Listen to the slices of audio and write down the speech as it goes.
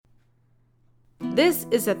This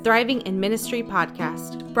is a Thriving in Ministry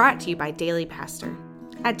podcast brought to you by Daily Pastor.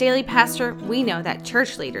 At Daily Pastor, we know that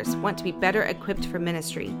church leaders want to be better equipped for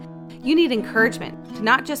ministry. You need encouragement to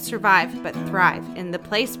not just survive, but thrive in the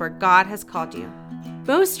place where God has called you.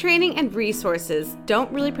 Most training and resources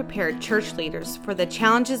don't really prepare church leaders for the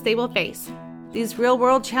challenges they will face. These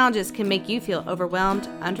real-world challenges can make you feel overwhelmed,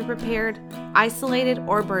 underprepared, isolated,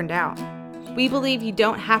 or burned out. We believe you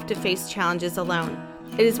don't have to face challenges alone.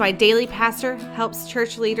 It is why Daily Pastor helps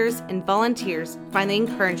church leaders and volunteers find the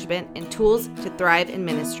encouragement and tools to thrive in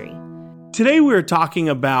ministry. Today we're talking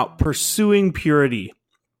about pursuing purity.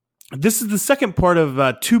 This is the second part of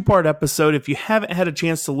a two-part episode. If you haven't had a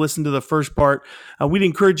chance to listen to the first part, we'd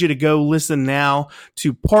encourage you to go listen now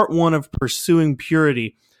to part one of Pursuing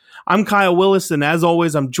Purity. I'm Kyle Willis, and as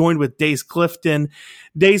always, I'm joined with Dace Clifton.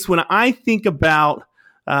 Dace, when I think about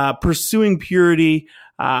pursuing purity,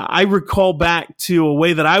 I recall back to a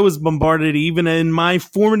way that I was bombarded even in my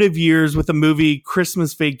formative years with the movie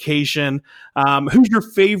Christmas Vacation. Who's your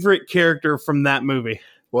favorite character from that movie?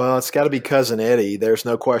 Well, it's got to be Cousin Eddie. There's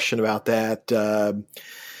no question about that.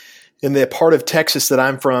 In the part of Texas that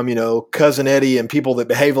I'm from, Cousin Eddie and people that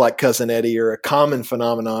behave like Cousin Eddie are a common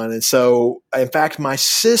phenomenon. And so, in fact, my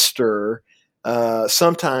sister,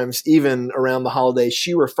 sometimes even around the holidays,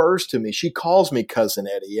 she refers to me. She calls me Cousin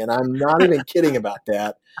Eddie, and I'm not even kidding about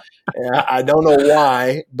that. I don't know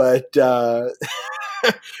why, but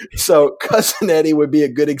so Cousin Eddie would be a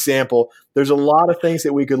good example. There's a lot of things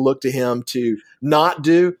that we could look to him to not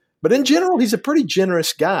do. But in general, he's a pretty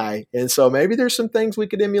generous guy. And so maybe there's some things we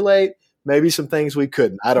could emulate, maybe some things we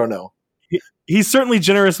couldn't. I don't know. He's certainly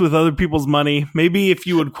generous with other people's money. Maybe if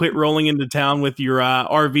you would quit rolling into town with your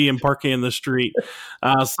RV and parking in the street,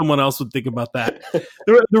 someone else would think about that.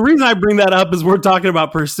 The reason I bring that up is we're talking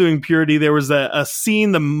about pursuing purity. There was a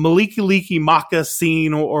scene, the Maliki Liki Maka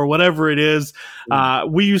scene or whatever it is.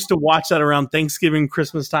 We used to watch that around Thanksgiving,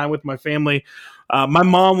 Christmas time with my family. My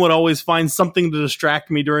mom would always find something to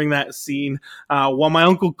distract me during that scene, while my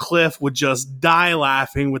Uncle Cliff would just die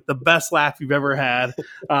laughing with the best laugh you've ever had.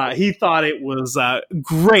 He thought it was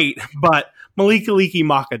great, but Malika Liki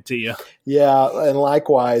Maka to you. Yeah, and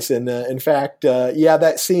likewise. And in fact,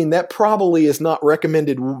 that scene, that probably is not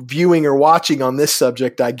recommended viewing or watching on this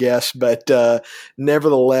subject, I guess. But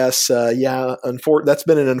nevertheless, that's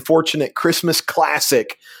been an unfortunate Christmas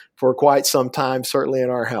classic for quite some time, certainly in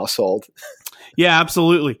our household. Yeah,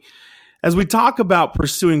 absolutely. As we talk about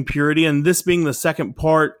pursuing purity, and this being the second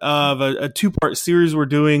part of a two-part series we're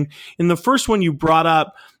doing, in the first one you brought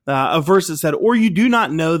up a verse that said, "Or you do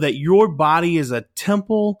not know that your body is a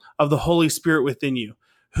temple of the Holy Spirit within you,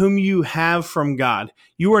 whom you have from God.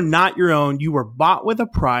 You are not your own. You were bought with a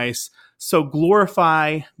price, so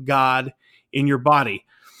glorify God in your body."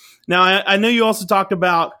 Now, I know you also talked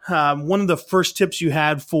about one of the first tips you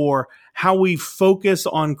had for how we focus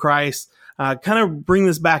on Christ. Kind of bring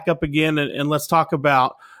this back up again and let's talk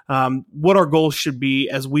about what our goals should be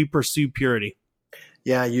as we pursue purity.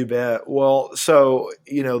 Yeah, you bet. Well, so,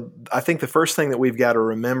 I think the first thing that we've got to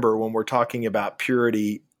remember when we're talking about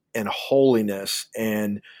purity and holiness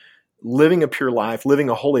and living a pure life, living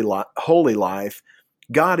a holy life,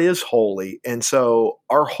 God is holy. And so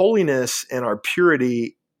our holiness and our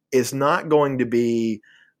purity is not going to be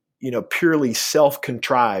purely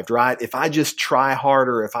self-contrived, right? If I just try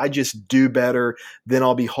harder, if I just do better, then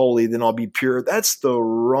I'll be holy, then I'll be pure. That's the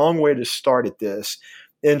wrong way to start at this.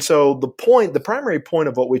 And so the primary point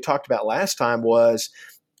of what we talked about last time was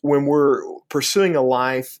when we're pursuing a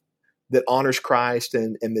life that honors Christ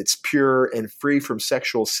and that's pure and free from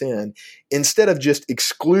sexual sin, instead of just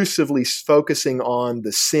exclusively focusing on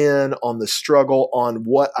the sin, on the struggle, on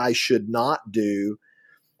what I should not do,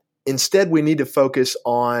 instead, we need to focus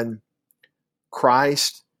on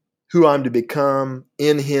Christ, who I'm to become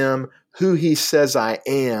in Him, who He says I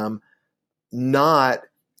am, not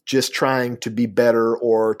just trying to be better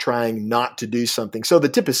or trying not to do something. So the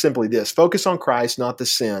tip is simply this: focus on Christ, not the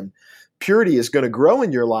sin. Purity is going to grow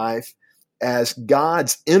in your life as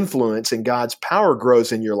God's influence and God's power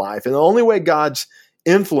grows in your life. And the only way God's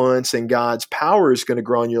influence and God's power is going to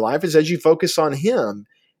grow in your life is as you focus on Him.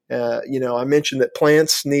 I mentioned that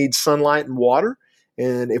plants need sunlight and water.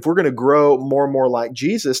 And if we're going to grow more and more like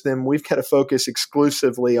Jesus, then we've got to focus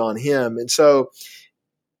exclusively on Him. And so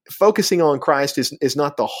focusing on Christ is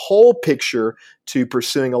not the whole picture to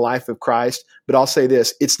pursuing a life of Christ. But I'll say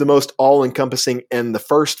this: it's the most all-encompassing and the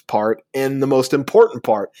first part and the most important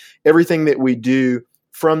part. Everything that we do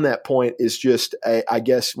from that point is just, I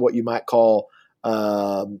guess, what you might call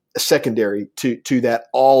secondary to that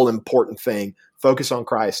all-important thing. Focus on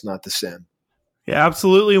Christ, not the sin. Yeah,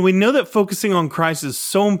 absolutely. And we know that focusing on Christ is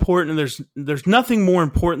so important. And there's nothing more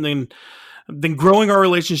important than growing our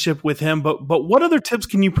relationship with him. But what other tips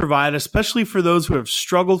can you provide, especially for those who have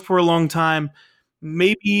struggled for a long time,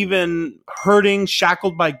 maybe even hurting,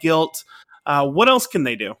 shackled by guilt? What else can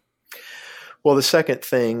they do? Well, the second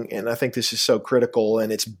thing, and I think this is so critical,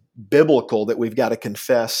 and it's biblical, that we've got to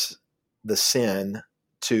confess the sin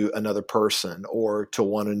to another person or to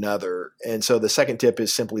one another. And so the second tip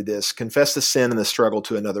is simply this: confess the sin and the struggle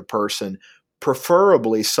to another person,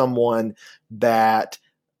 preferably someone that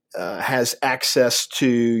has access to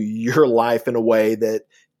your life in a way that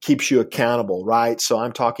keeps you accountable, right? So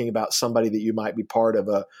I'm talking about somebody that you might be part of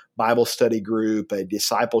a Bible study group, a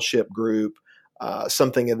discipleship group,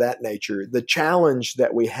 something of that nature. The challenge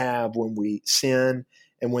that we have when we sin,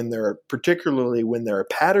 and particularly when there are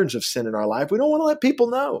patterns of sin in our life, we don't want to let people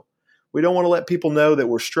know. We don't want to let people know that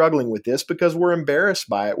we're struggling with this because we're embarrassed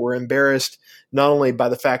by it. We're embarrassed not only by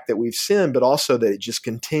the fact that we've sinned, but also that it just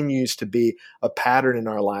continues to be a pattern in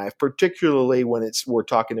our life, particularly when we're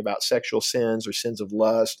talking about sexual sins or sins of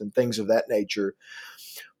lust and things of that nature.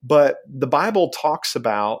 But the Bible talks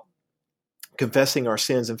about confessing our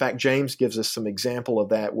sins. In fact, James gives us some example of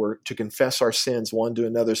that. We're to confess our sins one to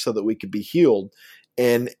another so that we could be healed.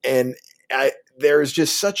 And there is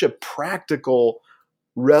just such a practical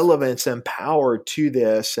relevance and power to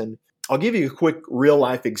this. And I'll give you a quick real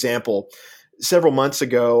life example. Several months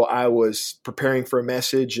ago, I was preparing for a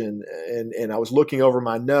message and I was looking over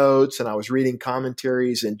my notes and I was reading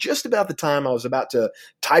commentaries. And just about the time I was about to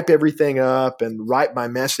type everything up and write my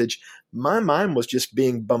message, my mind was just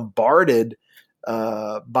being bombarded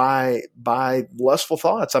by lustful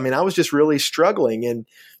thoughts. I mean, I was just really struggling. And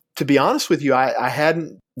to be honest with you,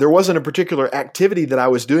 there wasn't a particular activity that I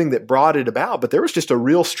was doing that brought it about, but there was just a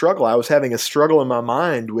real struggle. I was having a struggle in my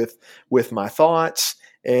mind with my thoughts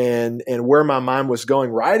and where my mind was going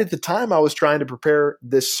right at the time I was trying to prepare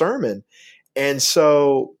this sermon. And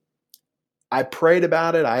so I prayed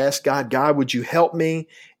about it. I asked God, would you help me?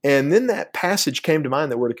 And then that passage came to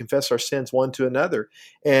mind that we're to confess our sins one to another.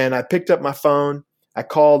 And I picked up my phone. I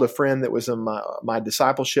called a friend that was in my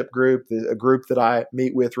discipleship group, a group that I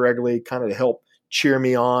meet with regularly, kind of to help cheer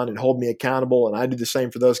me on and hold me accountable. And I do the same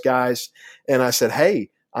for those guys. And I said, hey,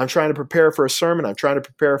 I'm trying to prepare for a sermon. I'm trying to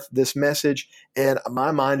prepare for this message. And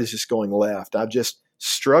my mind is just going left. I'm just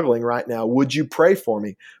struggling right now. Would you pray for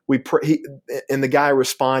me? And the guy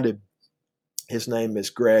responded. His name is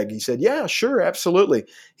Greg. He said, yeah, sure, absolutely.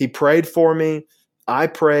 He prayed for me. I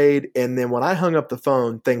prayed. And then when I hung up the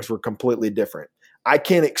phone, things were completely different. I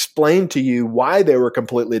can't explain to you why they were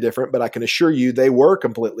completely different, but I can assure you they were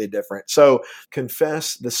completely different. So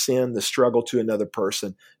confess the sin, the struggle to another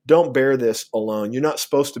person. Don't bear this alone. You're not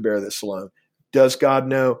supposed to bear this alone. Does God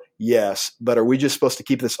know? Yes. But are we just supposed to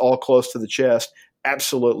keep this all close to the chest?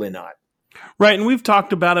 Absolutely not. Right. And we've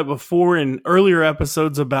talked about it before in earlier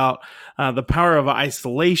episodes about the power of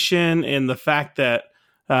isolation and the fact that,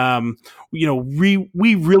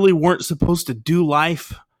 we really weren't supposed to do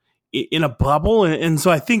life in a bubble. And so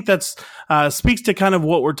I think that's speaks to kind of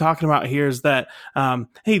what we're talking about here is that,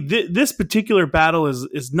 hey, this particular battle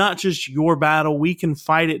is not just your battle. We can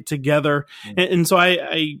fight it together. And so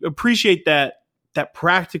I appreciate that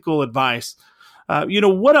practical advice.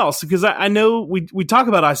 What else? Because I know we talk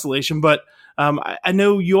about isolation, but I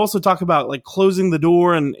know you also talk about like closing the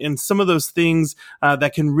door and some of those things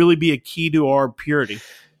that can really be a key to our purity.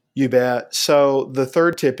 You bet. So the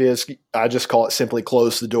third tip is, I just call it simply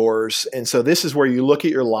close the doors. And so this is where you look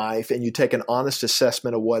at your life and you take an honest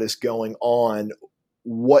assessment of what is going on.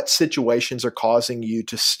 What situations are causing you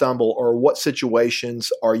to stumble, or what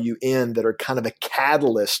situations are you in that are kind of a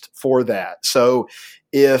catalyst for that? So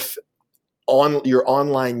if on your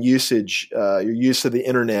online usage, your use of the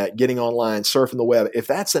internet, getting online, surfing the web, if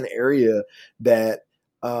that's an area that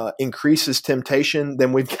increases temptation,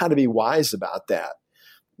 then we've got to be wise about that.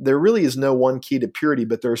 There really is no one key to purity,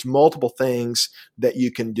 but there's multiple things that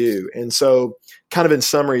you can do. And so kind of in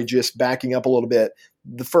summary, just backing up a little bit,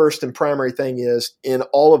 the first and primary thing is in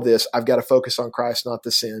all of this, I've got to focus on Christ, not the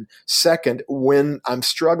sin. Second, when I'm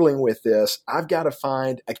struggling with this, I've got to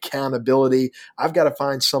find accountability. I've got to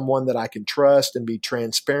find someone that I can trust and be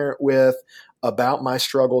transparent with about my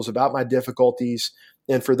struggles, about my difficulties.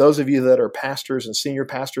 And for those of you that are pastors and senior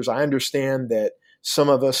pastors, I understand that some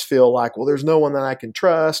of us feel like, well, there's no one that I can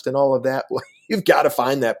trust and all of that. Well, you've got to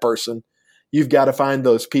find that person. You've got to find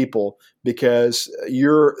those people, because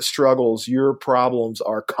your struggles, your problems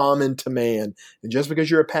are common to man. And just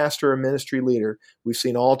because you're a pastor or ministry leader, we've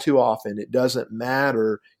seen all too often, it doesn't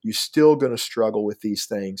matter. You're still going to struggle with these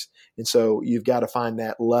things. And so you've got to find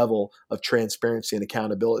that level of transparency and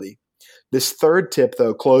accountability. This third tip,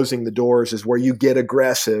 though, closing the doors, is where you get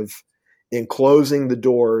aggressive in closing the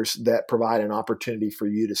doors that provide an opportunity for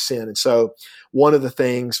you to sin. And so one of the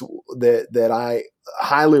things that I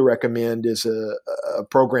highly recommend is a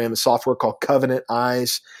program, a software called Covenant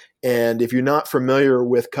Eyes. And if you're not familiar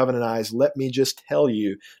with Covenant Eyes, let me just tell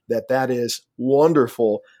you that is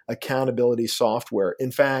wonderful accountability software.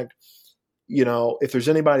 In fact, if there's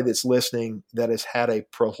anybody that's listening that has had a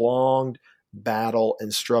prolonged battle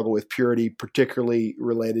and struggle with purity, particularly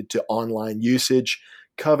related to online usage,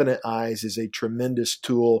 Covenant Eyes is a tremendous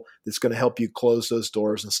tool that's going to help you close those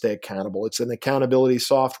doors and stay accountable. It's an accountability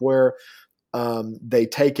software. They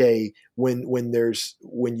take when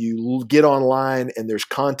you get online and there's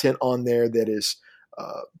content on there that is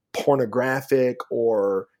pornographic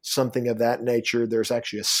or something of that nature, there's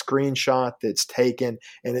actually a screenshot that's taken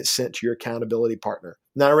and it's sent to your accountability partner.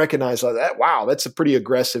 Now I recognize that, wow, that's a pretty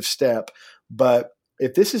aggressive step, but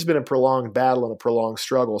if this has been a prolonged battle and a prolonged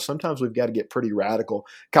struggle, sometimes we've got to get pretty radical.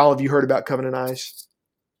 Kyle, have you heard about Covenant Eyes?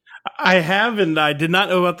 I have, and I did not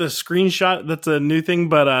know about the screenshot. That's a new thing,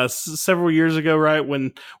 but several years ago, right,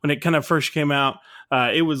 when it kind of first came out,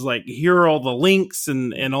 it was like, here are all the links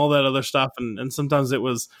and all that other stuff. And sometimes it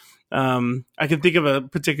was, I can think of a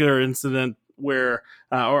particular incident where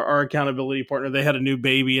our accountability partner, they had a new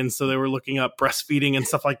baby, and so they were looking up breastfeeding and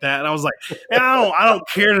stuff like that. And I was like, I don't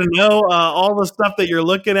care to know all the stuff that you're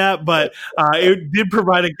looking at, but it did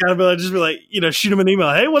provide accountability. I'd just be like, shoot them an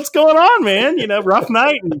email. Hey, what's going on, man? Rough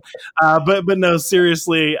night. And, but no,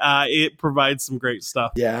 seriously, it provides some great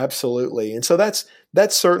stuff. Yeah, absolutely. And so that's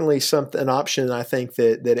certainly an option. I think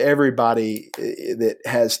that everybody that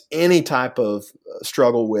has any type of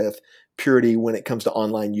struggle with purity when it comes to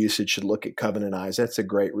online usage should look at Covenant Eyes. That's a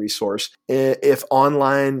great resource. If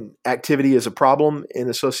online activity is a problem in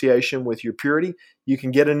association with your purity, you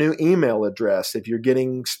can get a new email address. If you're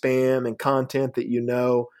getting spam and content that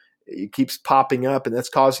it keeps popping up and that's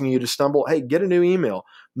causing you to stumble, hey, get a new email.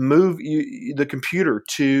 Move the computer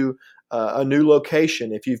to a new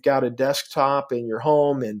location. If you've got a desktop in your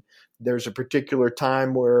home and there's a particular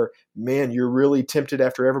time where, man, you're really tempted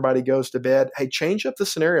after everybody goes to bed, hey, change up the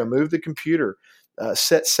scenario, move the computer,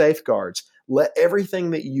 set safeguards. Let everything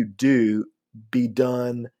that you do be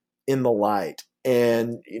done in the light.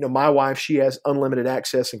 And, my wife, she has unlimited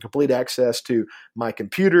access and complete access to my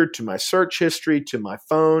computer, to my search history, to my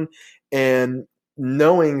phone. And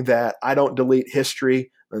knowing that I don't delete history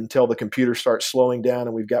until the computer starts slowing down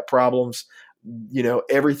and we've got problems,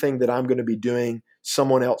 everything that I'm going to be doing,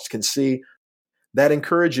 someone else can see. That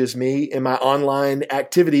encourages me in my online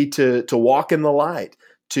activity to walk in the light,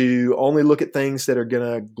 to only look at things that are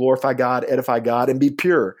going to glorify God, edify God, and be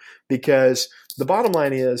pure. Because the bottom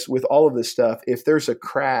line is, with all of this stuff, if there's a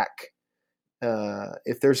crack,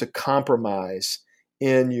 if there's a compromise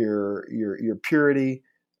in your purity,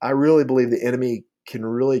 I really believe the enemy can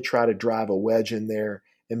really try to drive a wedge in there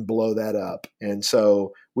and blow that up. And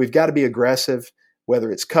so we've got to be aggressive, whether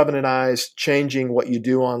it's Covenant Eyes, changing what you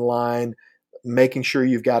do online, making sure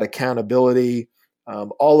you've got accountability.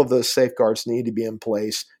 All of those safeguards need to be in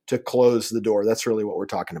place to close the door. That's really what we're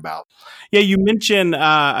talking about. Yeah, you mentioned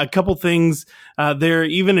a couple things there,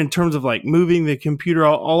 even in terms of like moving the computer.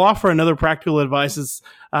 I'll offer another practical advice. Is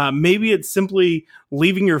maybe it's simply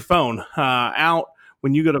leaving your phone out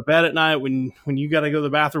when you go to bed at night, when you got to go to the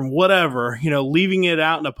bathroom, whatever, leaving it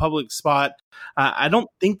out in a public spot. I don't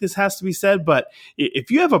think this has to be said, but if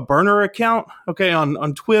you have a burner account, okay,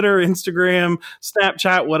 on Twitter, Instagram,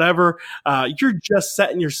 Snapchat, whatever, you're just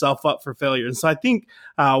setting yourself up for failure. And so I think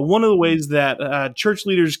one of the ways that church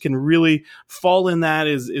leaders can really fall in that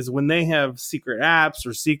is when they have secret apps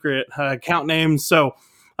or secret account names. So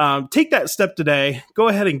take that step today. Go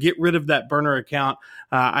ahead and get rid of that burner account.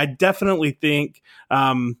 I definitely think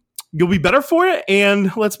you'll be better for it.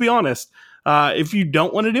 And let's be honest, if you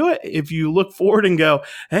don't want to do it, if you look forward and go,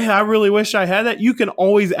 hey, I really wish I had that, you can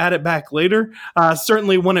always add it back later.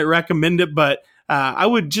 Certainly wouldn't recommend it, but I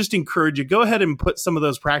would just encourage you, go ahead and put some of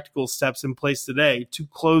those practical steps in place today to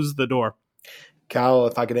close the door. Kyle,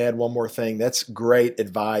 if I could add one more thing, that's great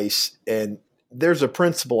advice. And there's a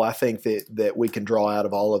principle, I think, that we can draw out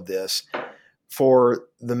of all of this. For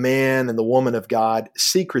the man and the woman of God,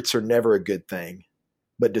 secrets are never a good thing,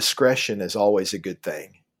 but discretion is always a good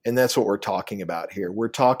thing. And that's what we're talking about here. We're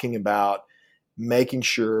talking about making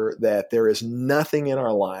sure that there is nothing in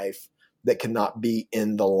our life that cannot be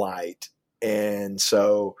in the light. And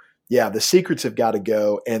so, yeah, the secrets have got to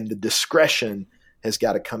go and the discretion has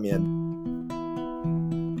got to come in.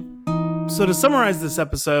 So to summarize this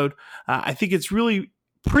episode, I think it's really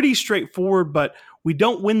pretty straightforward, but we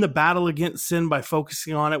don't win the battle against sin by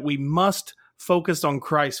focusing on it. We must focused on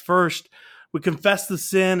Christ first. We confess the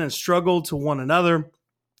sin and struggle to one another.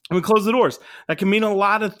 And we close the doors. That can mean a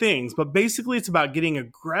lot of things, but basically it's about getting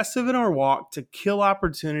aggressive in our walk to kill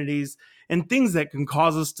opportunities and things that can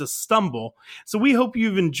cause us to stumble. So we hope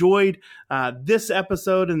you've enjoyed this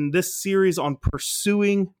episode and this series on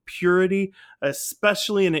pursuing purity,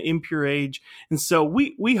 especially in an impure age. And so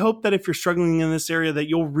we hope that if you're struggling in this area, that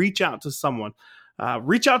you'll reach out to someone.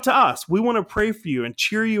 Reach out to us. We want to pray for you and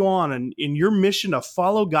cheer you on in your mission to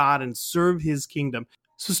follow God and serve his kingdom.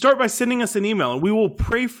 So start by sending us an email and we will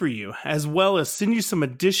pray for you, as well as send you some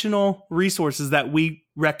additional resources that we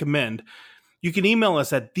recommend. You can email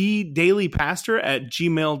us at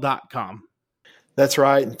thedailypastor@gmail.com. That's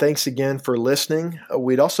right. And thanks again for listening.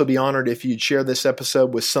 We'd also be honored if you'd share this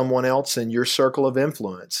episode with someone else in your circle of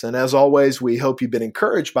influence. And as always, we hope you've been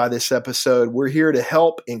encouraged by this episode. We're here to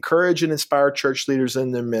help encourage and inspire church leaders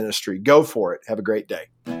in their ministry. Go for it. Have a great day.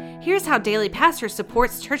 Here's how Daily Pastor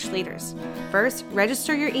supports church leaders. First,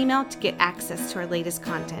 register your email to get access to our latest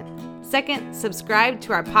content. Second, subscribe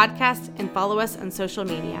to our podcast and follow us on social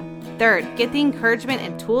media. Third, get the encouragement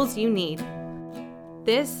and tools you need.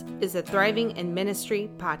 This is a Thriving in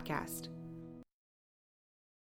Ministry podcast.